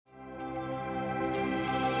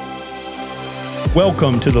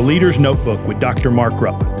Welcome to the Leader's Notebook with Dr. Mark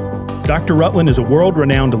Rutland. Dr. Rutland is a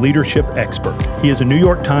world-renowned leadership expert. He is a New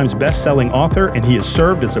York Times best-selling author, and he has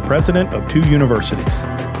served as the president of 2 universities.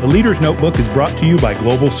 The Leader's Notebook is brought to you by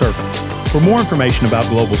Global Servants. For more information about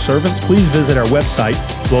Global Servants, please visit our website,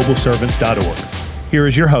 globalservants.org. Here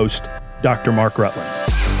is your host, Dr. Mark Rutland.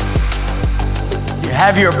 You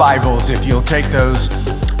have your Bibles, if you'll take those.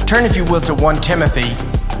 Turn, if you will, to 1 Timothy.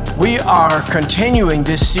 We are continuing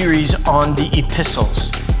this series on the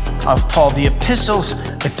epistles of Paul. The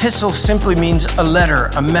epistle simply means a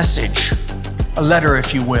letter, a message, a letter,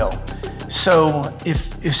 if you will. So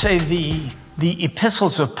if you say the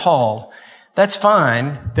epistles of Paul, that's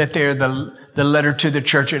fine that they're the letter to the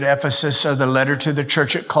church at Ephesus or the letter to the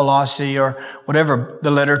church at Colossae or whatever,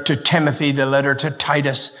 the letter to Timothy, the letter to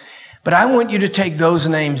Titus. But I want you to take those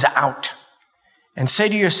names out and say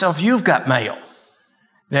to yourself, you've got mail.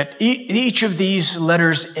 That each of these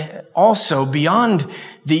letters also, beyond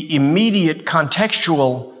the immediate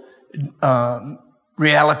contextual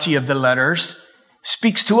reality of the letters,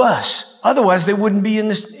 speaks to us. Otherwise, they wouldn't be in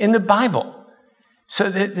the Bible. So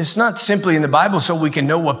it's not simply in the Bible so we can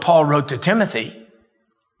know what Paul wrote to Timothy.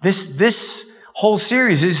 This whole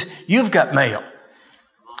series is, you've got mail.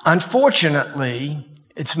 Unfortunately,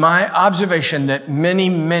 it's my observation that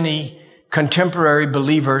many contemporary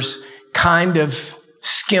believers kind of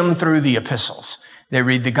skim through the epistles. They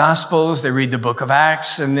read the Gospels, they read the book of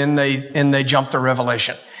Acts, and then they jump to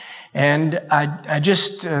Revelation. And I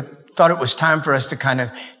just thought it was time for us to kind of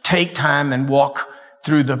take time and walk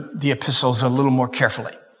through the epistles a little more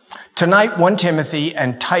carefully. Tonight, 1 Timothy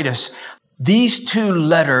and Titus, these 2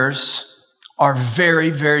 letters are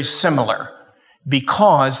very similar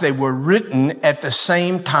because they were written at the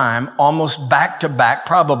same time, almost back to back,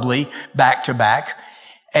 probably back to back,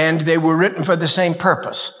 and they were written for the same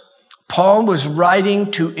purpose. Paul was writing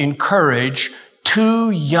to encourage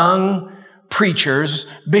 2 young preachers,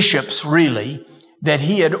 bishops really, that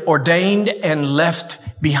he had ordained and left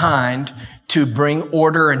behind to bring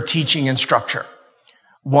order and teaching and structure.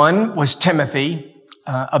 One was Timothy,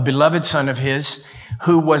 a beloved son of his,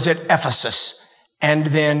 who was at Ephesus, and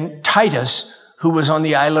then Titus, who was on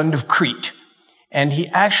the island of Crete. And he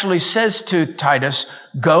actually says to Titus,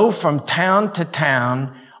 go from town to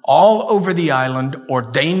town all over the island,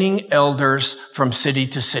 ordaining elders from city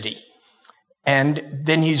to city. And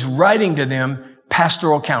then he's writing to them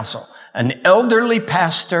pastoral counsel. An elderly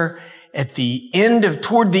pastor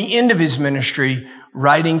toward the end of his ministry,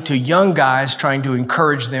 writing to young guys, trying to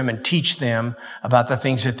encourage them and teach them about the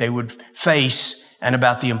things that they would face and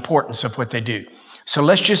about the importance of what they do. So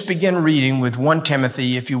let's just begin reading with 1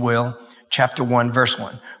 Timothy, if you will, chapter 1, verse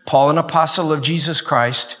 1. Paul, an apostle of Jesus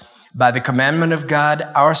Christ, by the commandment of God,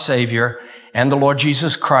 our Savior, and the Lord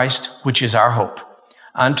Jesus Christ, which is our hope.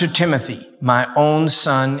 Unto Timothy, my own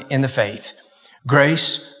son in the faith,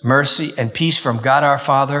 grace, mercy, and peace from God our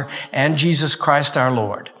Father and Jesus Christ our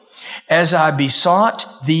Lord. As I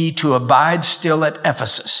besought thee to abide still at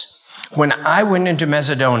Ephesus, when I went into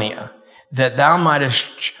Macedonia, that thou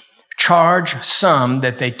mightest charge some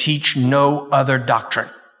that they teach no other doctrine.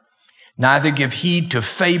 Neither give heed to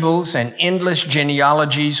fables and endless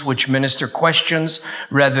genealogies which minister questions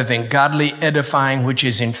rather than godly edifying which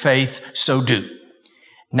is in faith, so do.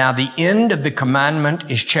 Now the end of the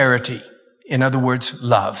commandment is charity. In other words,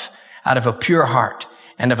 love, out of a pure heart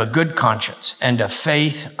and of a good conscience and of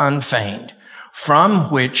faith unfeigned,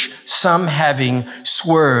 from which some having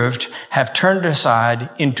swerved have turned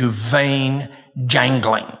aside into vain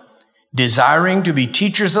jangling, desiring to be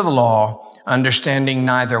teachers of the law, understanding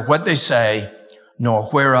neither what they say nor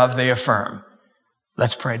whereof they affirm.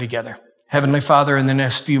 Let's pray together. Heavenly Father, in the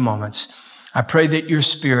next few moments, I pray that your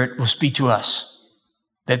Spirit will speak to us,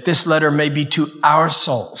 that this letter may be to our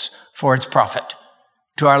souls for its profit,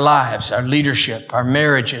 to our lives, our leadership, our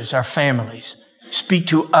marriages, our families. Speak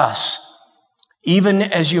to us, even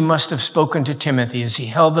as you must have spoken to Timothy as he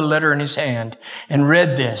held the letter in his hand and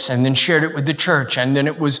read this and then shared it with the church, and then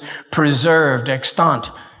it was preserved extant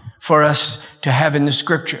for us to have in the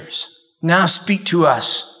scriptures. Now speak to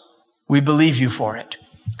us. We believe you for it.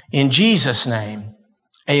 In Jesus' name,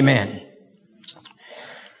 amen.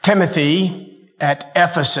 Timothy at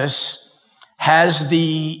Ephesus has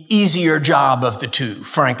the easier job of the 2,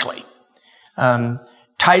 frankly.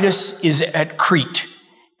 Titus is at Crete,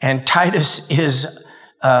 and Titus is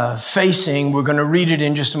facing, we're going to read it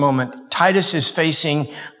in just a moment, Titus is facing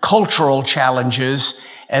cultural challenges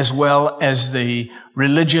as well as the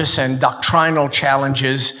religious and doctrinal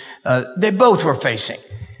challenges they both were facing.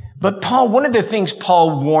 But Paul, one of the things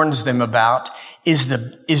Paul warns them about is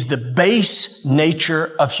the base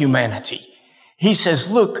nature of humanity. He says,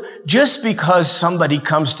 look, just because somebody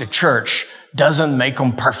comes to church doesn't make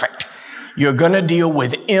them perfect. You're going to deal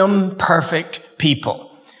with imperfect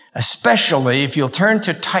people, especially if you'll turn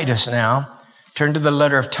to Titus now, turn to the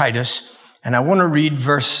letter of Titus, and I want to read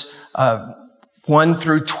verse 1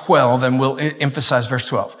 through 12, and we'll emphasize verse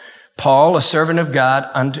 12. Paul, a servant of God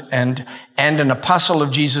and an apostle of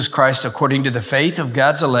Jesus Christ, according to the faith of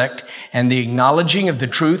God's elect and the acknowledging of the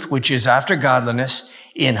truth which is after godliness,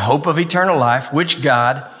 in hope of eternal life, which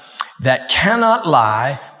God, that cannot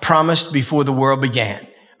lie, promised before the world began,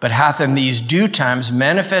 but hath in these due times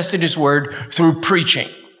manifested his word through preaching,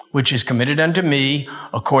 which is committed unto me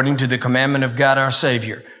according to the commandment of God our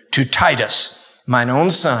Savior, to Titus, mine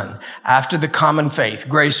own son, after the common faith,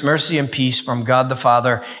 grace, mercy, and peace from God the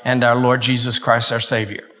Father and our Lord Jesus Christ our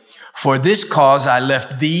Savior. For this cause I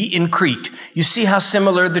left thee in Crete. You see how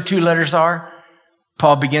similar the two letters are?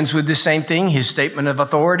 Paul begins with the same thing, his statement of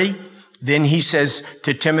authority. Then he says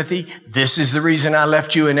to Timothy, this is the reason I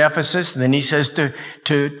left you in Ephesus. Then he says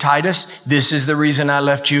to Titus, this is the reason I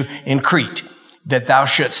left you in Crete, that thou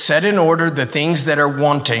shouldst set in order the things that are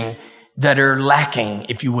wanting, that are lacking,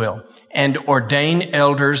 if you will, and ordain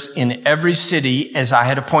elders in every city as I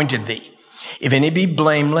had appointed thee. If any be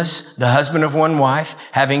blameless, the husband of one wife,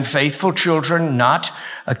 having faithful children, not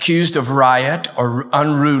accused of riot or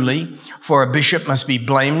unruly, for a bishop must be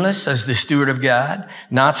blameless as the steward of God,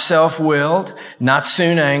 not self-willed, not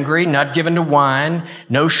soon angry, not given to wine,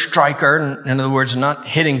 no striker, in other words, not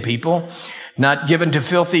hitting people, not given to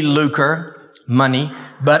filthy lucre, money,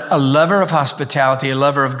 but a lover of hospitality, a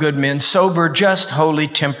lover of good men, sober, just, holy,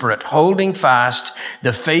 temperate, holding fast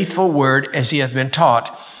the faithful word as he hath been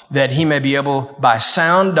taught, that he may be able by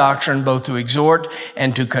sound doctrine both to exhort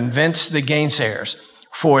and to convince the gainsayers.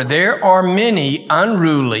 For there are many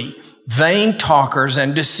unruly, vain talkers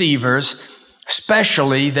and deceivers,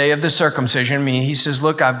 especially they of the circumcision. I mean, he says,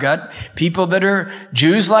 look, I've got people that are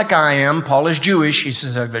Jews like I am. Paul is Jewish. He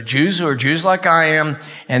says, I've got Jews who are Jews like I am,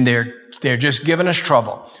 and they're just giving us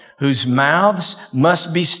trouble, whose mouths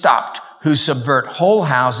must be stopped, who subvert whole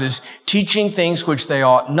houses, teaching things which they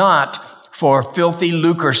ought not, for filthy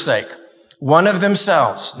lucre's sake, one of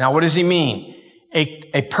themselves. Now, what does he mean?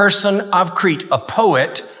 A person of Crete, a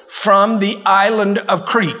poet from the island of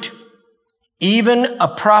Crete. Even a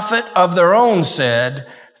prophet of their own said,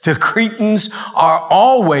 the Cretans are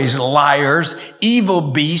always liars, evil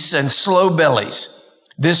beasts, and slow bellies.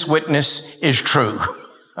 This witness is true.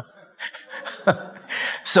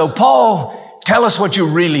 So Paul, tell us what you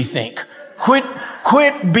really think.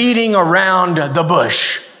 Quit beating around the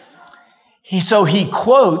bush. So he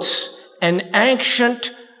quotes an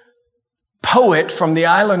ancient poet from the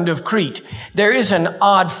island of Crete. There is an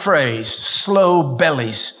odd phrase, slow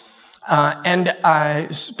bellies. And I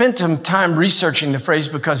spent some time researching the phrase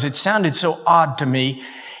because it sounded so odd to me.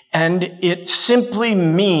 And it simply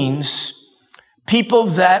means people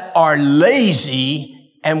that are lazy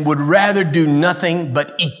and would rather do nothing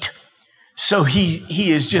but eat. So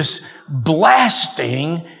he is just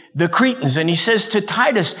blasting the Cretans. And he says to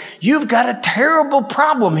Titus, you've got a terrible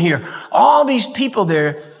problem here. All these people,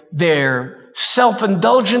 they're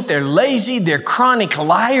self-indulgent, they're lazy, they're chronic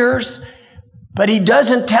liars. But he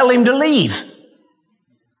doesn't tell him to leave.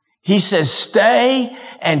 He says, stay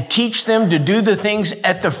and teach them to do the things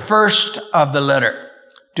at the first of the letter,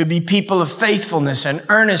 to be people of faithfulness and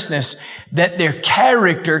earnestness, that their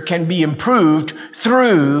character can be improved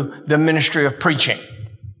through the ministry of preaching.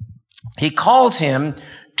 He calls him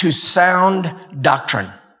to sound doctrine.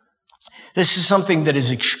 This is something that is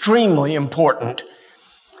extremely important.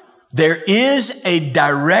 There is a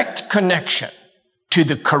direct connection to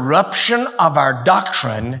the corruption of our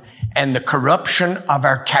doctrine and the corruption of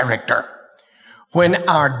our character. When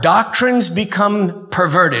our doctrines become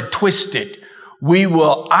perverted, twisted, we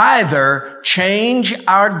will either change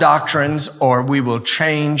our doctrines or we will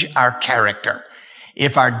change our character.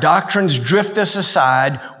 If our doctrines drift us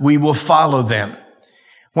aside, we will follow them.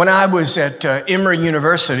 When I was at Emory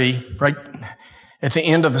University, right at the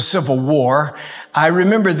end of the Civil War, I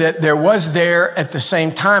remember that there was there at the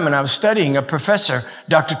same time, and I was studying a professor,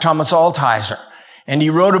 Dr. Thomas Altizer, and he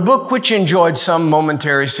wrote a book which enjoyed some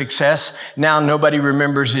momentary success. Now nobody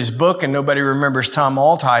remembers his book and nobody remembers Tom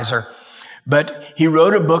Altizer, but he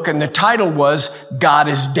wrote a book and the title was God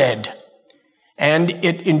is Dead. And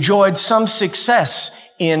it enjoyed some success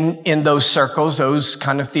in those circles, those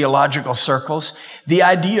kind of theological circles. The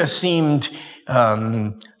idea seemed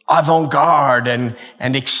avant-garde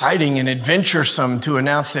and exciting and adventuresome to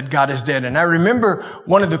announce that God is dead. And I remember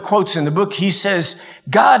one of the quotes in the book. He says,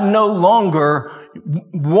 God no longer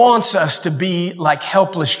wants us to be like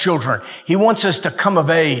helpless children. He wants us to come of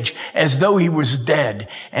age as though he was dead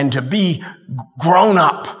and to be grown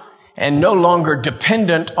up and no longer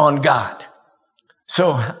dependent on God.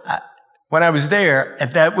 So when I was there,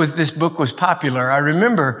 this book was popular, I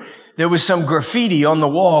remember there was some graffiti on the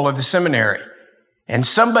wall of the seminary. And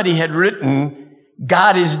somebody had written,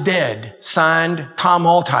 God is dead, signed Tom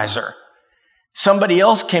Altizer. Somebody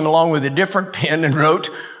else came along with a different pen and wrote,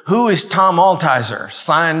 who is Tom Altizer,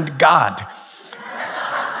 signed God.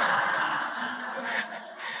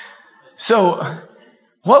 So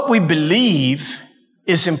what we believe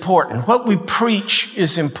is important. What we preach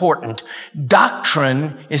is important.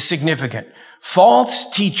 Doctrine is significant. False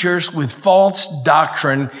teachers with false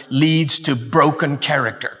doctrine leads to broken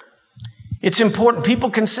character. It's important. People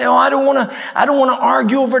can say, I don't want to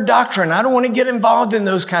argue over doctrine. I don't want to get involved in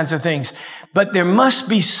those kinds of things. But there must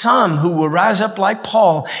be some who will rise up like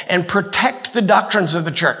Paul and protect the doctrines of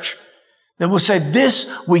the church. They will say,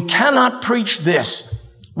 we cannot preach this.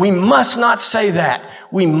 We must not say that.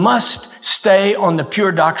 We must stay on the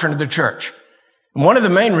pure doctrine of the church. And one of the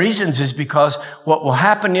main reasons is because what will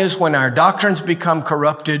happen is when our doctrines become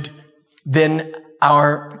corrupted, then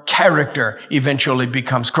our character eventually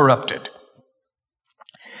becomes corrupted.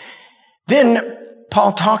 Then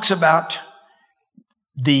Paul talks about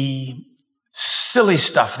the silly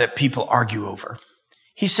stuff that people argue over.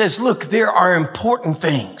 He says, look, there are important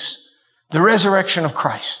things. The resurrection of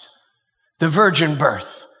Christ, the virgin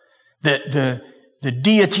birth, the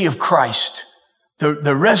deity of Christ,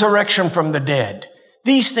 the resurrection from the dead.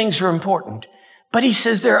 These things are important. But he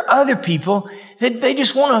says there are other people that they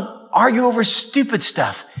just want to argue over stupid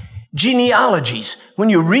stuff. Genealogies. When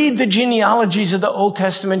you read the genealogies of the Old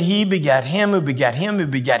Testament, he begat him, who begat him, who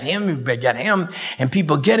begat him, who begat him. And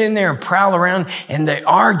people get in there and prowl around and they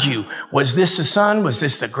argue. Was this the son? Was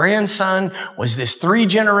this the grandson? Was this 3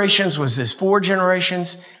 generations? Was this 4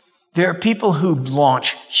 generations? There are people who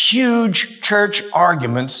launch huge church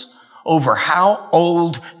arguments over how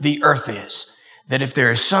old the earth is. That if there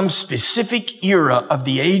is some specific era of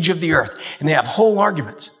the age of the earth, and they have whole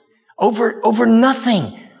arguments over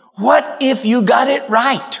nothing. What if you got it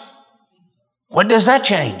right? What does that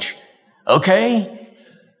change? Okay?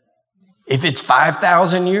 If it's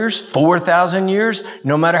 5,000 years, 4,000 years,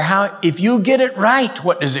 no matter how, if you get it right,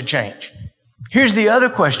 what does it change? Here's the other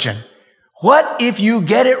question. What if you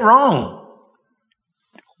get it wrong?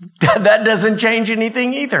 That doesn't change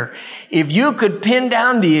anything either. If you could pin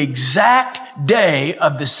down the exact day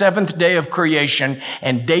of the 7th day of creation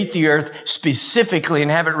and date the earth specifically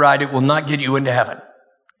and have it right, it will not get you into heaven.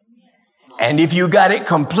 And if you got it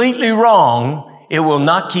completely wrong, it will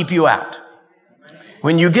not keep you out.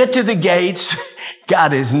 When you get to the gates,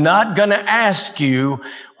 God is not going to ask you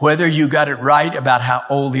whether you got it right about how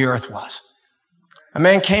old the earth was. A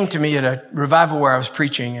man came to me at a revival where I was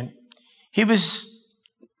preaching, and he was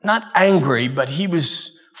not angry, but he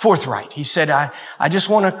was forthright. He said, I just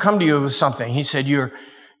want to come to you with something. He said, you're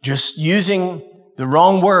just using the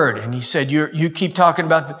wrong word. And he said, you keep talking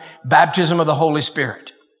about the baptism of the Holy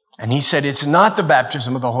Spirit. And he said, it's not the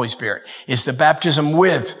baptism of the Holy Spirit. It's the baptism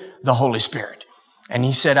with the Holy Spirit. And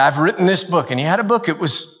he said, I've written this book. And he had a book.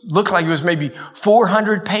 Looked like it was maybe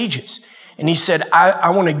 400 pages. And he said,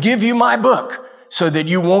 I want to give you my book so that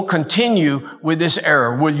you won't continue with this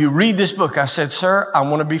error. Will you read this book? I said, sir, I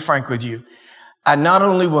want to be frank with you. I not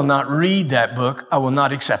only will not read that book, I will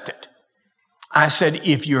not accept it. I said,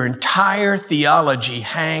 if your entire theology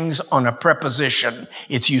hangs on a preposition,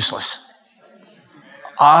 it's useless.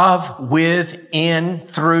 Of, with, in,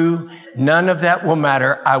 through, none of that will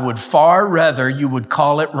matter. I would far rather you would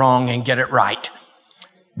call it wrong and get it right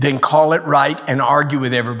than call it right and argue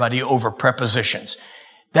with everybody over prepositions.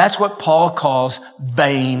 That's what Paul calls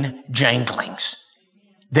vain janglings.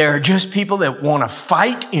 There are just people that want to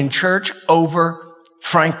fight in church over,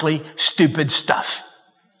 frankly, stupid stuff.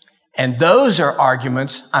 And those are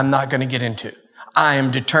arguments I'm not going to get into. I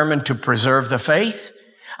am determined to preserve the faith.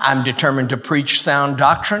 I'm determined to preach sound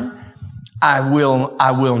doctrine. I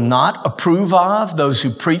will not approve of those who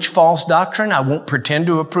preach false doctrine. I won't pretend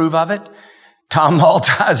to approve of it. Tom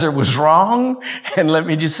Altizer was wrong. And let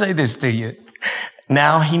me just say this to you.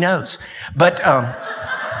 Now he knows. But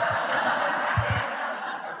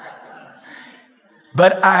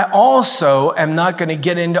I also am not going to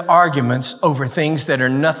get into arguments over things that are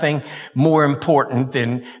nothing more important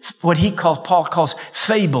than what Paul calls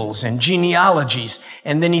fables and genealogies.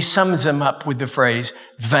 And then he sums them up with the phrase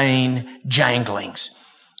vain janglings.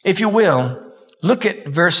 If you will, look at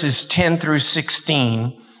verses 10 through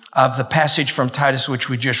 16 of the passage from Titus, which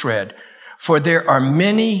we just read. For there are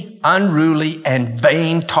many unruly and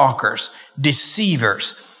vain talkers,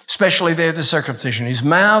 deceivers, especially they of the circumcision, whose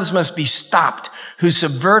mouths must be stopped, who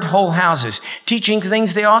subvert whole houses, teaching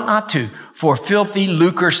things they ought not to, for filthy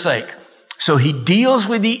lucre's sake. So he deals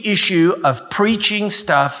with the issue of preaching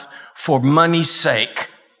stuff for money's sake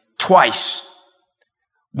twice.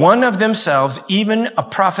 One of themselves, even a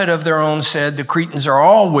prophet of their own, said, the Cretans are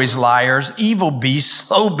always liars, evil beasts,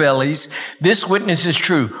 slow bellies. This witness is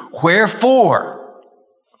true. Wherefore,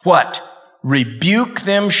 what? Rebuke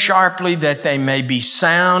them sharply that they may be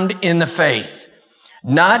sound in the faith,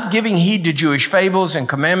 not giving heed to Jewish fables and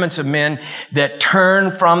commandments of men that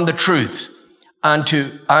turn from the truth. Unto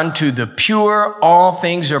the pure, all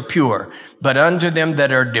things are pure, but unto them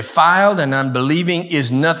that are defiled and unbelieving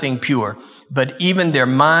is nothing pure, but even their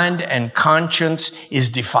mind and conscience is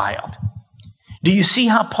defiled. Do you see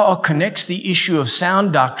how Paul connects the issue of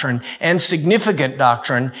sound doctrine and significant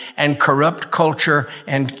doctrine and corrupt culture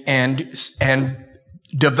and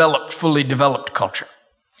fully developed culture?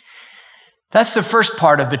 That's the first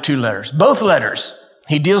part of the two letters. Both letters,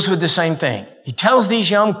 he deals with the same thing. He tells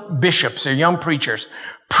these young bishops or young preachers,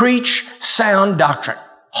 preach sound doctrine,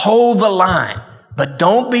 hold the line, but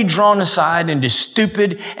don't be drawn aside into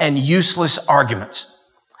stupid and useless arguments.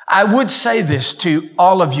 I would say this to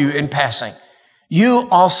all of you in passing. You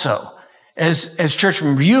also, as church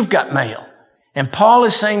members, you've got mail. And Paul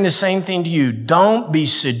is saying the same thing to you. Don't be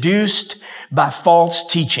seduced by false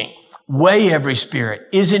teaching. Weigh every spirit.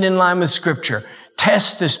 Is it in line with Scripture?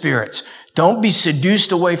 Test the spirits. Don't be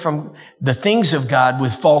seduced away from the things of God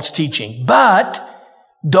with false teaching. But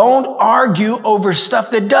don't argue over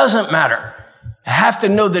stuff that doesn't matter. You have to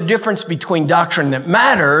know the difference between doctrine that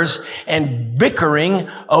matters and bickering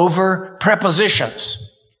over prepositions.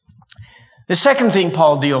 The second thing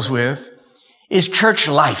Paul deals with is church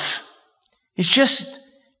life. It's just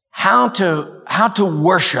how to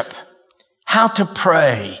worship, how to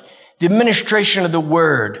pray, the administration of the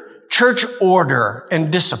word, church order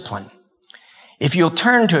and discipline. If you'll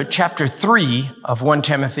turn to chapter 3 of 1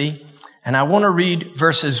 Timothy, and I want to read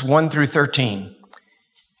verses 1 through 13.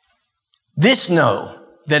 This know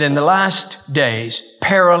that in the last days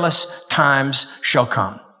perilous times shall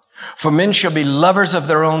come. For men shall be lovers of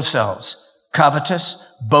their own selves, covetous,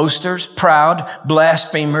 boasters, proud,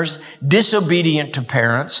 blasphemers, disobedient to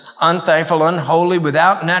parents, unthankful, unholy,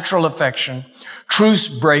 without natural affection, truce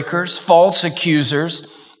breakers, false accusers,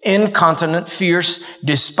 incontinent, fierce,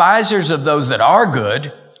 despisers of those that are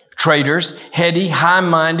good, traitors, heady,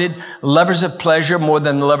 high-minded, lovers of pleasure more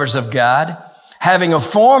than lovers of God, having a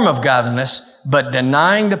form of godliness, but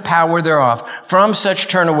denying the power thereof. From such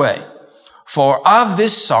turn away. For of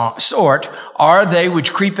this sort are they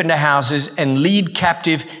which creep into houses and lead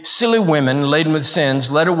captive silly women laden with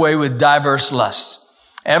sins, led away with diverse lusts,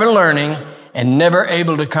 ever learning and never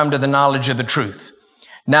able to come to the knowledge of the truth.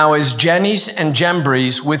 Now as Jannes and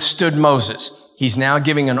Jambres withstood Moses, he's now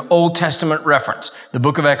giving an Old Testament reference, the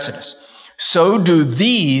book of Exodus, so do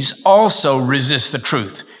these also resist the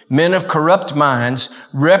truth. Men of corrupt minds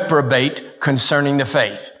reprobate concerning the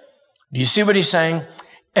faith. Do you see what he's saying?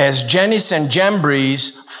 As Jannes and Jambres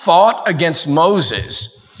fought against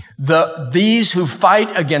Moses, these who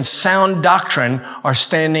fight against sound doctrine are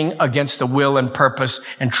standing against the will and purpose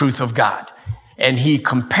and truth of God. And he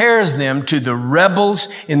compares them to the rebels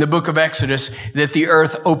in the book of Exodus that the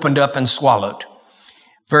earth opened up and swallowed.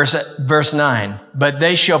 Verse 9, but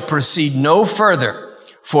they shall proceed no further,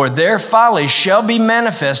 for their folly shall be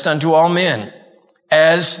manifest unto all men,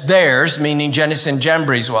 as theirs, meaning Jannes and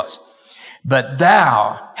Jambres, was. But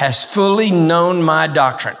thou hast fully known my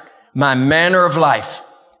doctrine, my manner of life,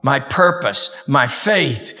 my purpose, my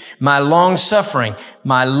faith, my long suffering,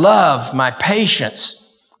 my love, my patience,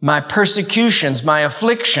 my persecutions, my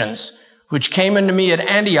afflictions, which came unto me at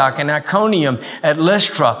Antioch and Iconium, at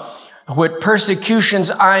Lystra, what persecutions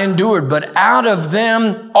I endured, but out of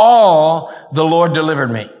them all the Lord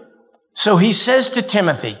delivered me. So he says to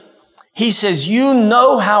Timothy, he says, you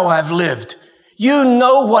know how I've lived. You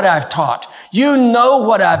know what I've taught. You know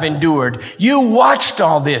what I've endured. You watched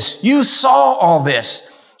all this. You saw all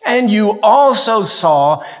this. And you also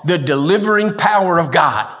saw the delivering power of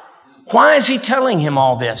God. Why is he telling him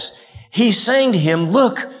all this? He's saying to him,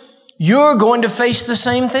 look, you're going to face the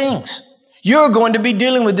same things. You're going to be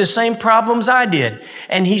dealing with the same problems I did.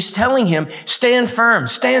 And he's telling him, stand firm,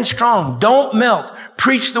 stand strong, don't melt,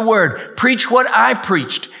 preach the word, preach what I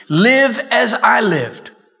preached, live as I lived.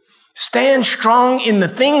 Stand strong in the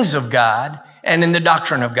things of God and in the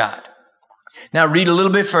doctrine of God. Now read a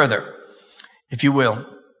little bit further, if you will.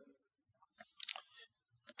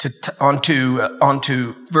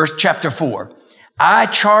 onto verse chapter 4. I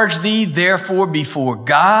charge thee therefore before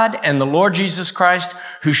God and the Lord Jesus Christ,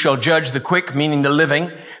 who shall judge the quick, meaning the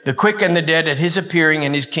living, the quick and the dead at his appearing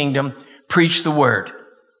in his kingdom, preach the word.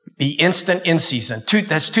 Be instant in season.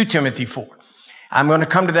 That's 2 Timothy 4. I'm going to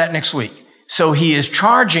come to that next week. So he is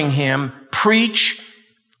charging him, preach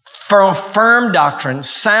firm doctrine,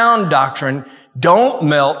 sound doctrine. Don't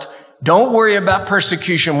melt. Don't worry about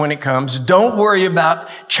persecution when it comes. Don't worry about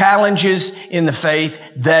challenges in the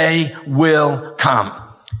faith. They will come.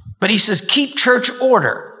 But he says, keep church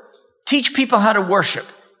order. Teach people how to worship.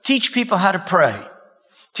 Teach people how to pray.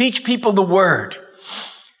 Teach people the word.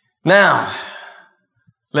 Now,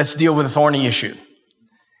 let's deal with a thorny issue,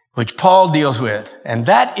 which Paul deals with, and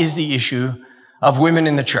that is the issue of women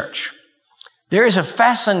in the church. There is a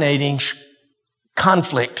fascinating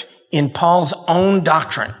conflict in Paul's own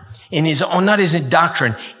doctrine. In his own, not his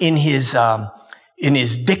doctrine, in his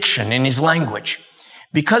diction, in his language.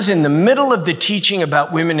 Because in the middle of the teaching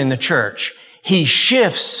about women in the church, he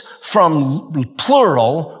shifts from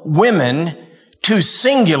plural women to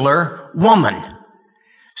singular woman.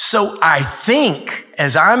 So I think,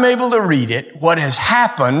 as I'm able to read it, what has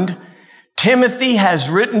happened, Timothy has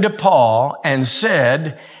written to Paul and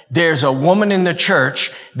said, there's a woman in the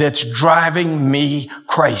church that's driving me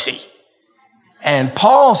crazy. And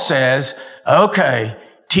Paul says, okay,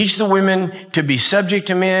 teach the women to be subject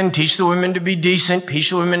to men, teach the women to be decent, teach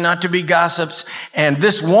the women not to be gossips. And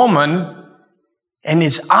this woman, and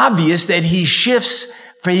it's obvious that he shifts,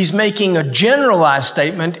 he's making a generalized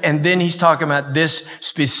statement, and then he's talking about this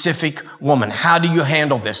specific woman. How do you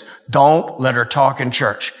handle this? Don't let her talk in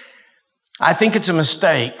church. I think it's a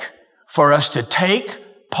mistake for us to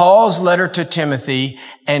take Paul's letter to Timothy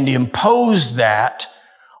and impose that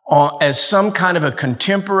as some kind of a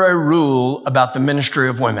contemporary rule about the ministry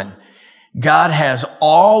of women. God has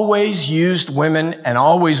always used women and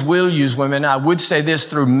always will use women. I would say this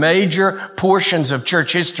through major portions of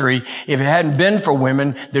church history. If it hadn't been for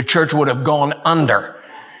women, the church would have gone under.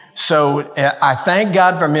 So I thank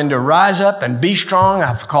God for men to rise up and be strong.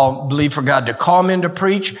 Believe for God to call men to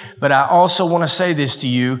preach. But I also want to say this to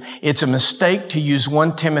you. It's a mistake to use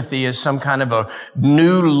 1 Timothy as some kind of a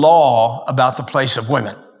new law about the place of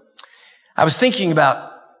women. I was thinking about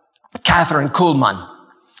Catherine Kuhlman.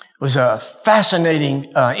 It was a fascinating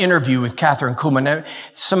interview with Catherine Kuhlman.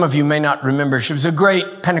 Some of you may not remember. She was a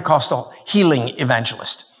great Pentecostal healing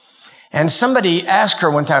evangelist. And somebody asked her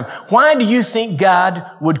one time, why do you think God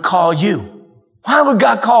would call you? Why would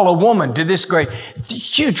God call a woman to this great,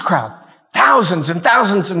 huge crowd? Thousands and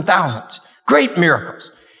thousands and thousands. Great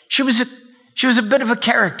miracles. She was a bit of a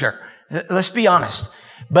character. Let's be honest.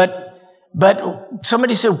 But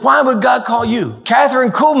somebody said, why would God call you?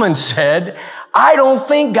 Catherine Kuhlman said, I don't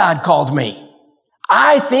think God called me.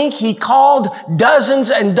 I think he called dozens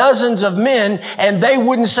and dozens of men and they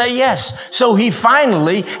wouldn't say yes. So he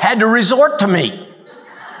finally had to resort to me.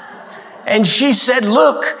 And she said,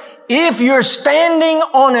 look, if you're standing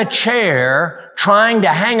on a chair trying to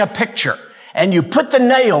hang a picture and you put the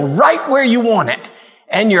nail right where you want it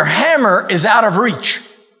and your hammer is out of reach,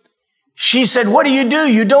 she said, what do?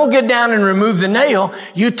 You don't get down and remove the nail.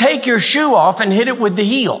 You take your shoe off and hit it with the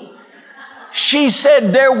heel. She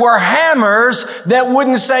said there were hammers that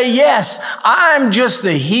wouldn't say yes. I'm just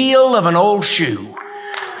the heel of an old shoe.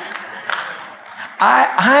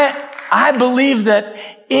 I believe that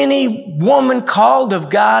any woman called of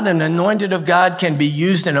God and anointed of God can be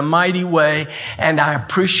used in a mighty way. And I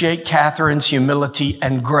appreciate Catherine's humility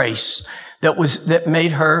and grace that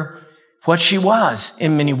made her what she was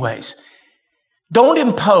in many ways. Don't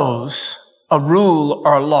impose a rule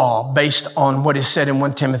or a law based on what is said in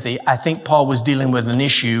 1 Timothy. I think Paul was dealing with an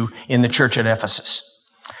issue in the church at Ephesus.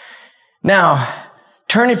 Now,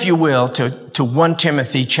 turn, if you will, to 1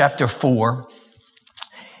 Timothy chapter 4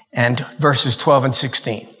 and verses 12 and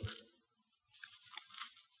 16.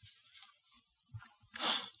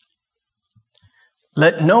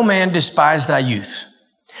 Let no man despise thy youth,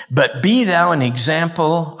 but be thou an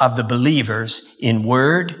example of the believers in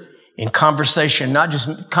word, in conversation. Not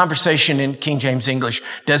just conversation in King James English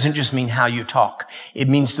doesn't just mean how you talk. It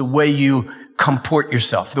means the way you comport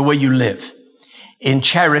yourself, the way you live. In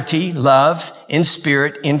charity, love, in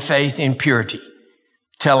spirit, in faith, in purity.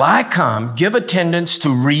 Till I come, give attendance to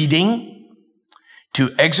reading,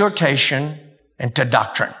 to exhortation, and to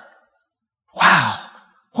doctrine. Wow.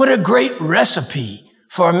 What a great recipe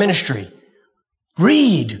for a ministry.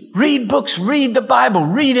 Read books, read the Bible,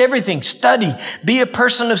 read everything, study, be a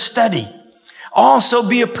person of study. Also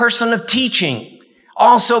be a person of teaching.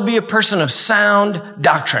 Also be a person of sound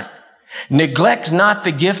doctrine. Neglect not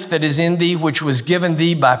the gift that is in thee, which was given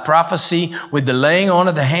thee by prophecy with the laying on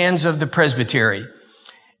of the hands of the presbytery.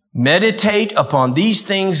 Meditate upon these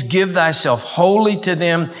things, give thyself wholly to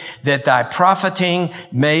them, that thy profiting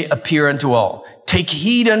may appear unto all. Take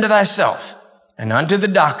heed unto thyself and unto the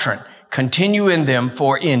doctrine. Continue in them,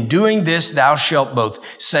 for in doing this thou shalt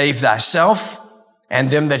both save thyself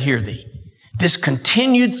and them that hear thee. This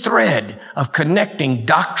continued thread of connecting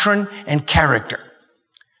doctrine and character.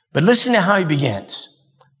 But listen to how he begins.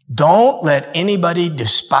 Don't let anybody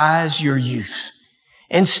despise your youth.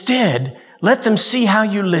 Instead, let them see how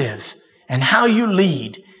you live and how you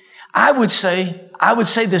lead. I would say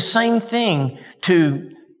the same thing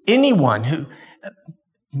to anyone who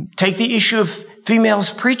take the issue of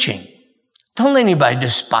females preaching. Don't let anybody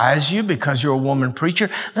despise you because you're a woman preacher.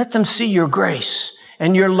 Let them see your grace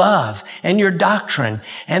and your love and your doctrine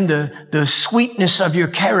and the sweetness of your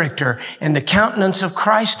character and the countenance of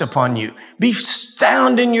Christ upon you. Be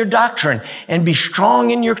sound in your doctrine and be strong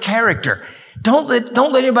in your character. Don't let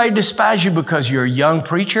anybody despise you because you're a young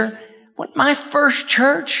preacher. When my first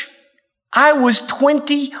church, I was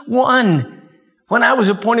 21 when I was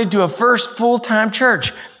appointed to a first full-time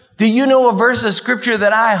church. Do you know a verse of scripture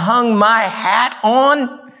that I hung my hat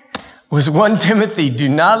on? Was 1 Timothy, do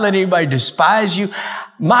not let anybody despise you.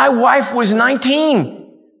 My wife was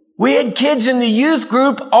 19. We had kids in the youth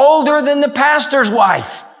group older than the pastor's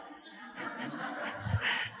wife.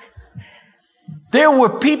 There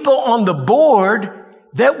were people on the board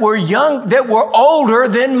that were young, that were older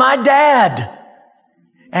than my dad.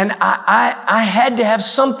 And I had to have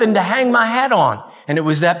something to hang my hat on. And it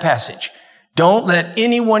was that passage. Don't let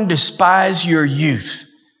anyone despise your youth,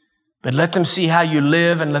 but let them see how you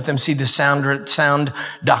live and let them see the sound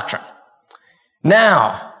doctrine.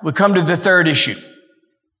 Now, we come to the third issue,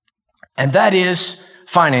 and that is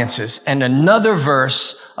finances, and another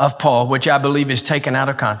verse of Paul, which I believe is taken out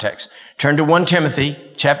of context. Turn to 1 Timothy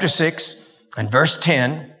chapter 6 and verse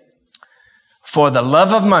 10. For the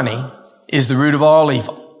love of money is the root of all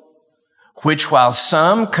evil, which while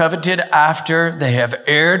some coveted after, they have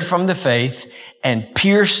erred from the faith and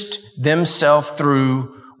pierced themselves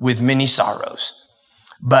through with many sorrows.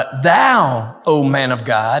 But thou, O man of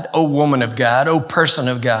God, O woman of God, O person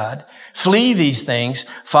of God, flee these things,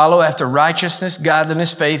 follow after righteousness,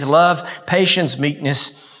 godliness, faith, love, patience,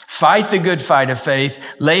 meekness, fight the good fight of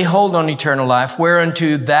faith, lay hold on eternal life,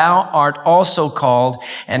 whereunto thou art also called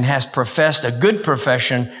and hast professed a good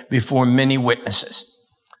profession before many witnesses.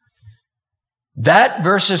 That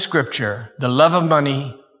verse of scripture, the love of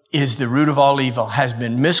money is the root of all evil, has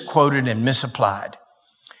been misquoted and misapplied.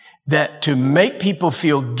 That to make people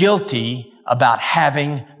feel guilty about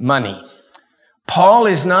having money. Paul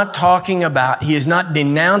is not he is not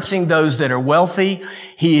denouncing those that are wealthy.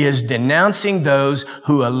 He is denouncing those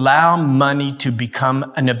who allow money to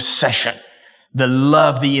become an obsession.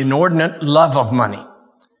 The inordinate love of money.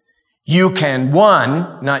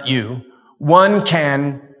 One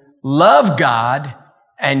can love God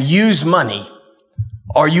and use money,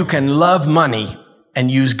 or you can love money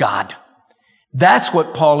and use God. That's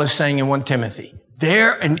what Paul is saying in 1 Timothy.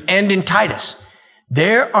 And in Titus.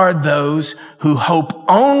 There are those who hope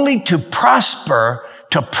only to prosper,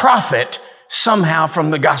 to profit somehow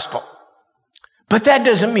from the gospel. But that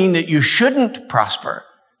doesn't mean that you shouldn't prosper.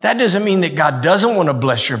 That doesn't mean that God doesn't want to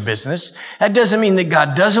bless your business. That doesn't mean that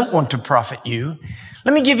God doesn't want to profit you.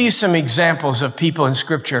 Let me give you some examples of people in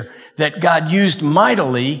Scripture that God used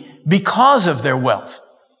mightily because of their wealth.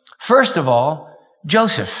 First of all,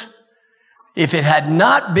 Joseph. If it had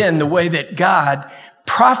not been the way that God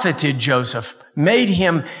profited Joseph, made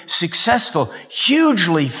him successful,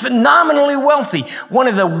 hugely, phenomenally wealthy, one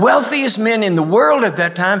of the wealthiest men in the world at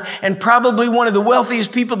that time, and probably one of the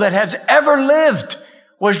wealthiest people that has ever lived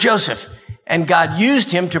was Joseph. And God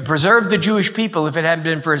used him to preserve the Jewish people. If it hadn't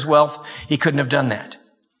been for his wealth, he couldn't have done that.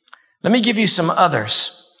 Let me give you some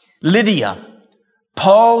others. Lydia,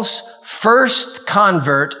 Paul's first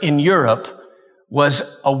convert in Europe,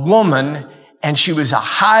 was a woman, and she was a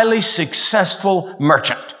highly successful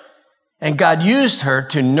merchant. And God used her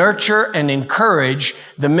to nurture and encourage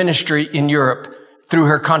the ministry in Europe through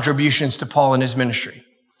her contributions to Paul and his ministry.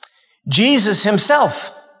 Jesus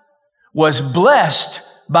himself was blessed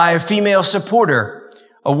by a female supporter,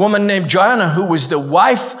 a woman named Joanna, who was the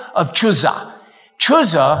wife of Chuza.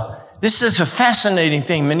 Chuza, this is a fascinating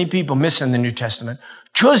thing many people miss in the New Testament.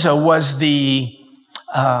 Chuza was the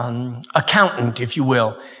accountant, if you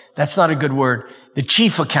will. That's not a good word. The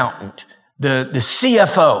chief accountant, the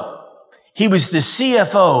CFO. He was the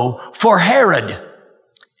CFO for Herod,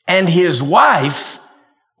 and his wife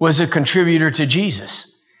was a contributor to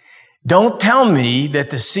Jesus. Don't tell me that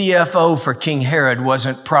the CFO for King Herod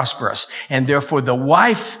wasn't prosperous, and therefore that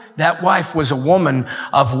wife was a woman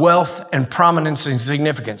of wealth and prominence and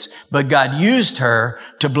significance, but God used her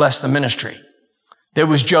to bless the ministry. There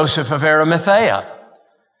was Joseph of Arimathea.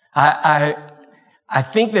 I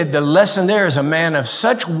think that the lesson there is a man of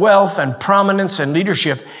such wealth and prominence and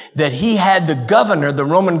leadership that he had the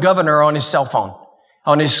Roman governor on his cell phone,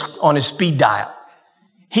 on his speed dial.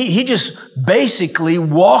 He just basically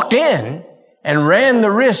walked in and ran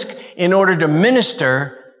the risk in order to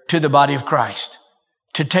minister to the body of Christ,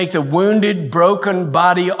 to take the wounded, broken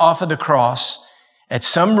body off of the cross at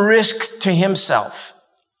some risk to himself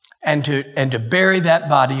and to bury that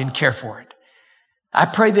body and care for it. I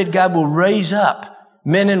pray that God will raise up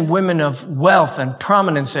men and women of wealth and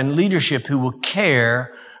prominence and leadership who will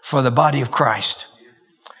care for the body of Christ.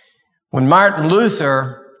 When Martin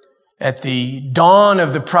Luther, at the dawn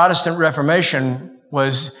of the Protestant Reformation,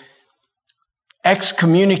 was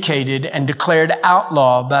excommunicated and declared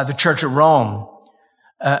outlaw by the Church of Rome,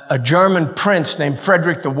 a German prince named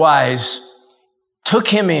Frederick the Wise took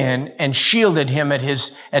him in and shielded him at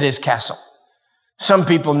his castle. Some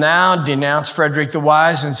people now denounce Frederick the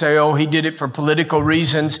Wise and say, oh, he did it for political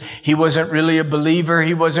reasons. He wasn't really a believer.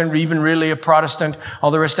 He wasn't even really a Protestant.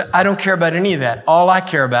 All the rest of it. I don't care about any of that. All I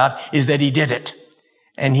care about is that he did it.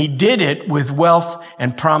 And he did it with wealth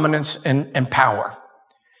and prominence and power.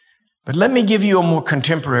 But let me give you a more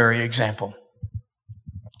contemporary example.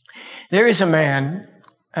 There is a man,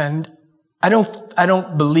 and I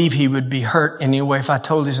don't believe he would be hurt anyway if I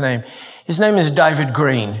told his name. His name is David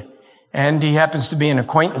Green. And he happens to be an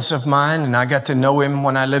acquaintance of mine, and I got to know him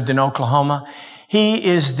when I lived in Oklahoma. He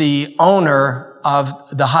is the owner of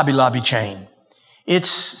the Hobby Lobby chain. It's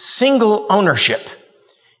single ownership.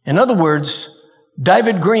 In other words,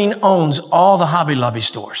 David Green owns all the Hobby Lobby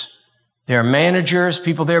stores. There are managers,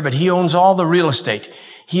 people there, but he owns all the real estate.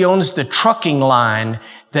 He owns the trucking line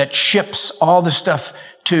that ships all the stuff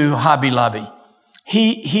to Hobby Lobby.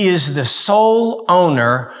 He is the sole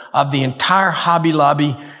owner of the entire Hobby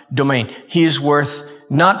Lobby domain. He is worth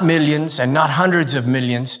not millions and not hundreds of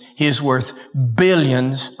millions. He is worth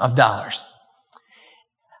billions of dollars.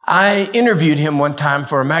 I interviewed him one time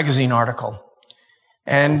for a magazine article,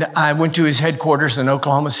 and I went to his headquarters in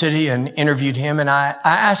Oklahoma City and interviewed him, and I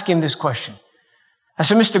asked him this question. I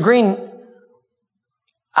said, Mr. Green,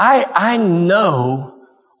 I know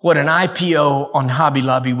what an IPO on Hobby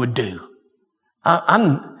Lobby would do.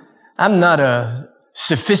 I'm not a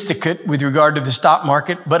sophisticate with regard to the stock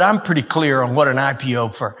market, but I'm pretty clear on what an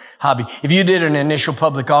IPO for Hobby. If you did an initial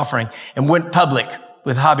public offering and went public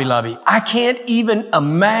with Hobby Lobby, I can't even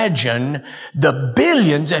imagine the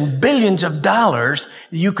billions and billions of dollars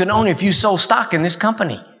that you can own if you sold stock in this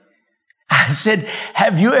company. I said,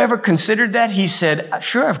 have you ever considered that? He said,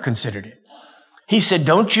 sure, I've considered it. He said,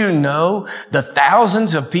 don't you know the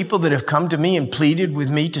thousands of people that have come to me and pleaded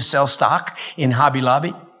with me to sell stock in Hobby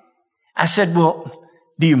Lobby? I said, well,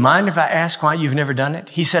 do you mind if I ask why you've never done it?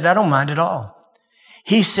 He said, I don't mind at all.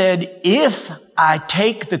 He said, if I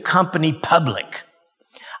take the company public,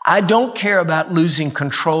 I don't care about losing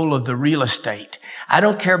control of the real estate. I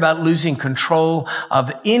don't care about losing control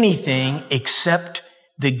of anything except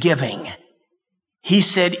the giving. He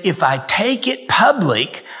said, if I take it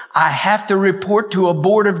public, I have to report to a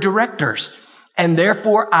board of directors, and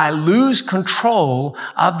therefore I lose control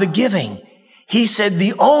of the giving. He said,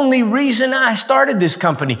 the only reason I started this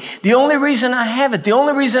company, the only reason I have it, the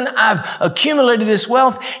only reason I've accumulated this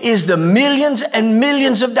wealth is the millions and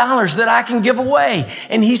millions of dollars that I can give away.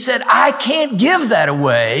 And he said, I can't give that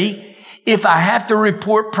away if I have to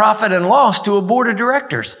report profit and loss to a board of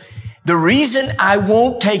directors. The reason I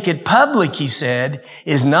won't take it public, he said,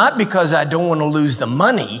 is not because I don't want to lose the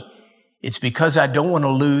money. It's because I don't want to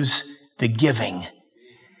lose the giving.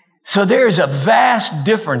 So there's a vast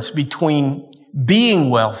difference between being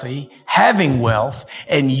wealthy, having wealth,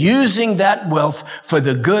 and using that wealth for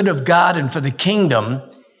the good of God and for the kingdom,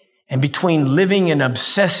 and between living in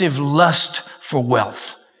obsessive lust for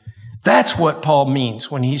wealth. That's what Paul means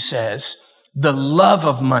when he says the love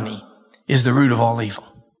of money is the root of all evil.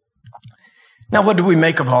 Now, what do we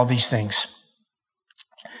make of all these things?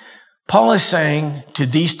 Paul is saying to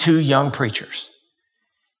these two young preachers,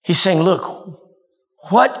 he's saying, look,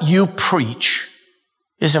 what you preach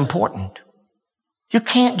is important. You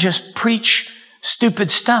can't just preach stupid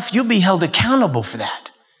stuff. You'll be held accountable for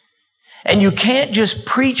that. And you can't just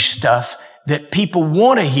preach stuff that people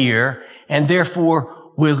want to hear and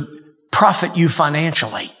therefore will profit you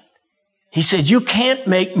financially. He said, you can't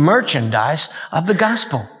make merchandise of the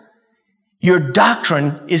gospel. Your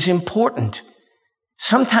doctrine is important.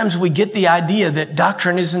 Sometimes we get the idea that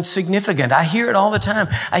doctrine isn't significant. I hear it all the time.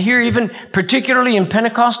 I hear even particularly in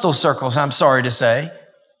Pentecostal circles, I'm sorry to say,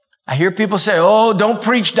 I hear people say, oh, don't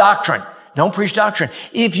preach doctrine. Don't preach doctrine.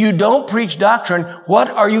 If you don't preach doctrine, what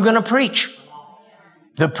are you going to preach?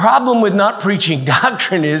 The problem with not preaching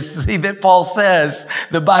doctrine is that Paul says,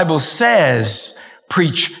 the Bible says,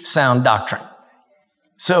 preach sound doctrine.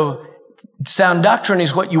 So sound doctrine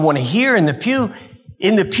is what you want to hear in the pew.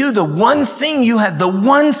 In the pew, the one thing you have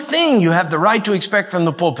the right to expect from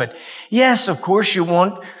the pulpit. Yes, of course, you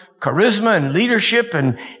want charisma and leadership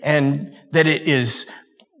and that it is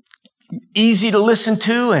easy to listen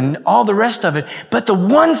to and all the rest of it. But the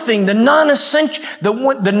one thing, the non-essential,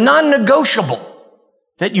 the non-negotiable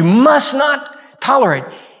that you must not tolerate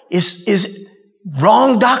is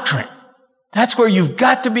wrong doctrine. That's where you've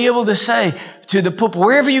got to be able to say to the pulpit,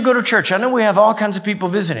 wherever you go to church, I know we have all kinds of people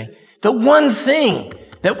visiting. The one thing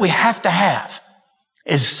that we have to have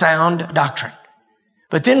is sound doctrine.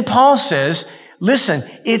 But then Paul says, listen,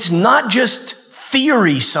 it's not just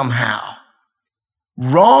theory somehow.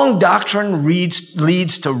 Wrong doctrine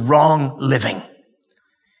leads to wrong living.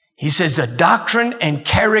 He says the doctrine and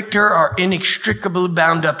character are inextricably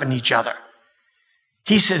bound up in each other.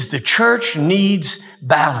 He says the church needs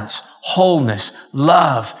balance, wholeness,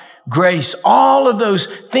 love, grace, all of those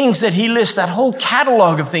things that he lists, that whole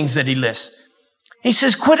catalog of things that he lists. He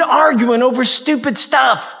says, quit arguing over stupid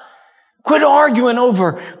stuff. Quit arguing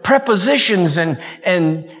over prepositions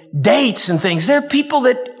and dates and things. There are people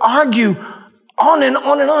that argue on and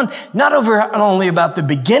on and on, not only about the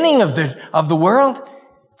beginning of the world.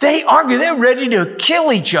 They argue, they're ready to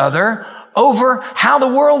kill each other over how the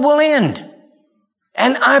world will end.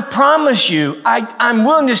 And I promise you, I'm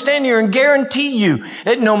willing to stand here and guarantee you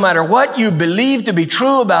that no matter what you believe to be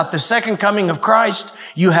true about the second coming of Christ,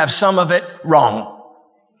 you have some of it wrong.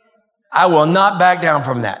 I will not back down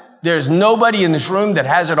from that. There's nobody in this room that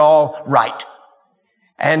has it all right.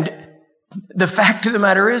 And the fact of the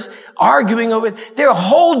matter is, arguing over it, there are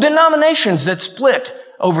whole denominations that split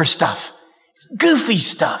over stuff. Goofy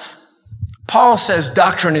stuff. Paul says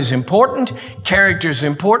doctrine is important, character is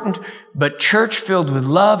important, but church filled with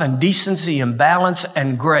love and decency and balance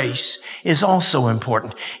and grace is also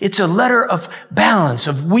important. It's a letter of balance,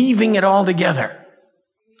 of weaving it all together.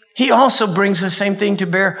 He also brings the same thing to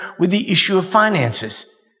bear with the issue of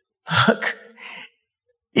finances. Look,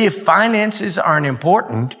 if finances aren't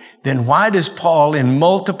important, then why does Paul in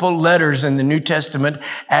multiple letters in the New Testament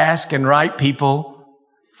ask and write people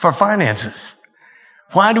for finances?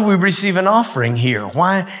 Why do we receive an offering here?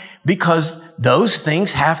 Why? Because those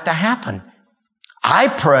things have to happen. I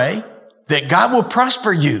pray that God will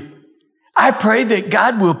prosper you. I pray that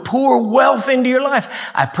God will pour wealth into your life.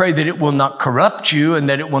 I pray that it will not corrupt you and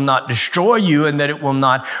that it will not destroy you and that it will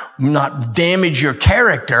not damage your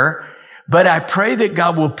character. But I pray that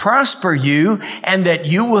God will prosper you and that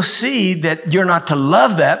you will see that you're not to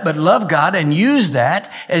love that, but love God and use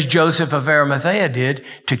that as Joseph of Arimathea did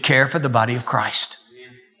to care for the body of Christ.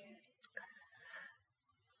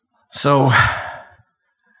 So,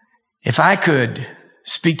 if I could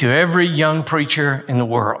speak to every young preacher in the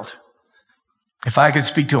world, if I could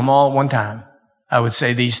speak to them all at one time, I would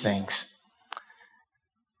say these things.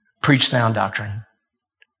 Preach sound doctrine.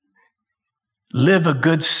 Live a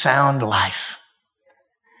good, sound life.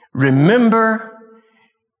 Remember,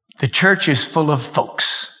 the church is full of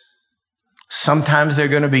folks. Sometimes they're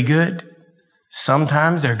going to be good.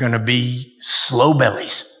 Sometimes they're going to be slow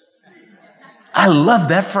bellies. I love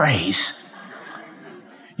that phrase.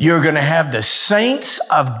 You're going to have the saints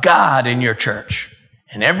of God in your church.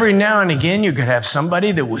 And every now and again, you're going to have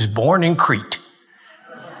somebody that was born in Crete.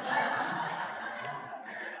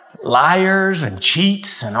 Liars and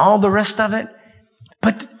cheats and all the rest of it.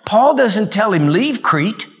 But Paul doesn't tell him, leave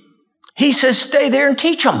Crete. He says, stay there and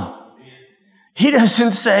teach them. He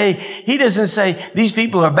doesn't say, these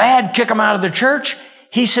people are bad, kick them out of the church.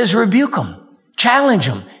 He says, rebuke them, challenge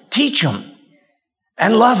them, teach them,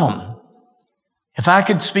 and love them. If I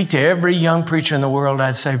could speak to every young preacher in the world,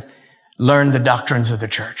 I'd say, learn the doctrines of the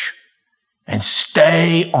church and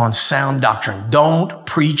stay on sound doctrine. Don't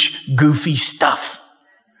preach goofy stuff.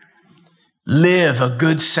 Live a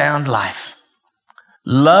good, sound life.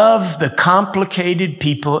 Love the complicated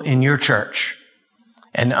people in your church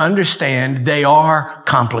and understand they are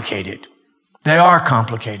complicated. They are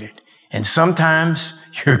complicated. And sometimes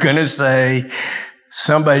you're going to say,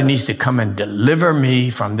 somebody needs to come and deliver me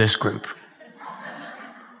from this group.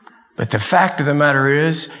 But the fact of the matter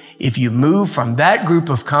is, if you move from that group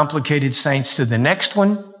of complicated saints to the next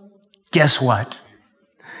one, guess what?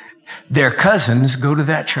 Their cousins go to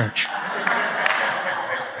that church.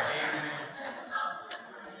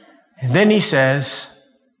 And then he says,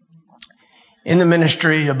 in the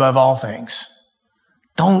ministry above all things,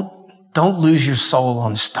 don't lose your soul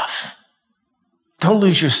on stuff. Don't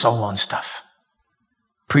lose your soul on stuff.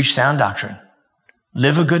 Preach sound doctrine.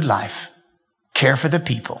 Live a good life. Care for the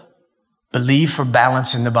people. Believe for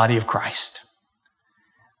balance in the body of Christ.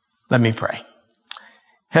 Let me pray.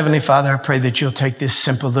 Heavenly Father, I pray that you'll take this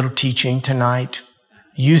simple little teaching tonight,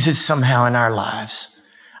 use it somehow in our lives.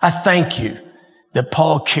 I thank you that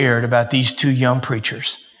Paul cared about these two young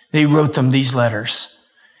preachers. They wrote them these letters,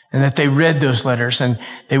 and that they read those letters and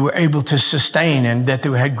they were able to sustain, and that they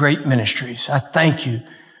had great ministries. I thank you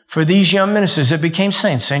for these young ministers that became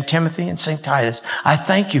saints, St. Timothy and St. Titus. I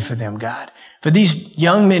thank you for them, God, for these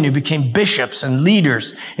young men who became bishops and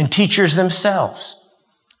leaders and teachers themselves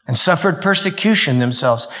and suffered persecution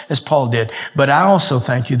themselves as Paul did. But I also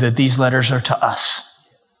thank you that these letters are to us.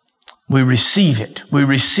 We receive it. We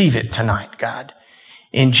receive it tonight, God.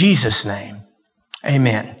 In Jesus' name,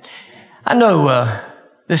 amen. I know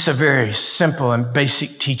this is a very simple and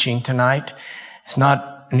basic teaching tonight. It's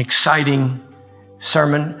not an exciting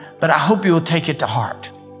sermon, but I hope you will take it to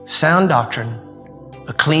heart. Sound doctrine,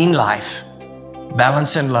 a clean life,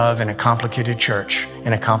 balance and love in a complicated church,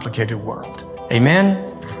 in a complicated world. Amen.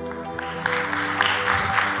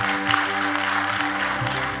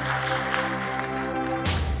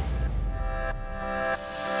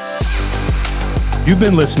 You've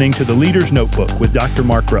been listening to The Leader's Notebook with Dr.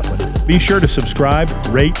 Mark Rutland. Be sure to subscribe,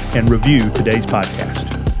 rate, and review today's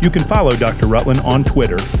podcast. You can follow Dr. Rutland on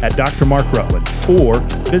Twitter at Dr. Mark Rutland or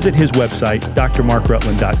visit his website,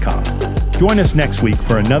 drmarkrutland.com. Join us next week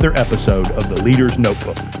for another episode of The Leader's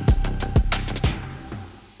Notebook.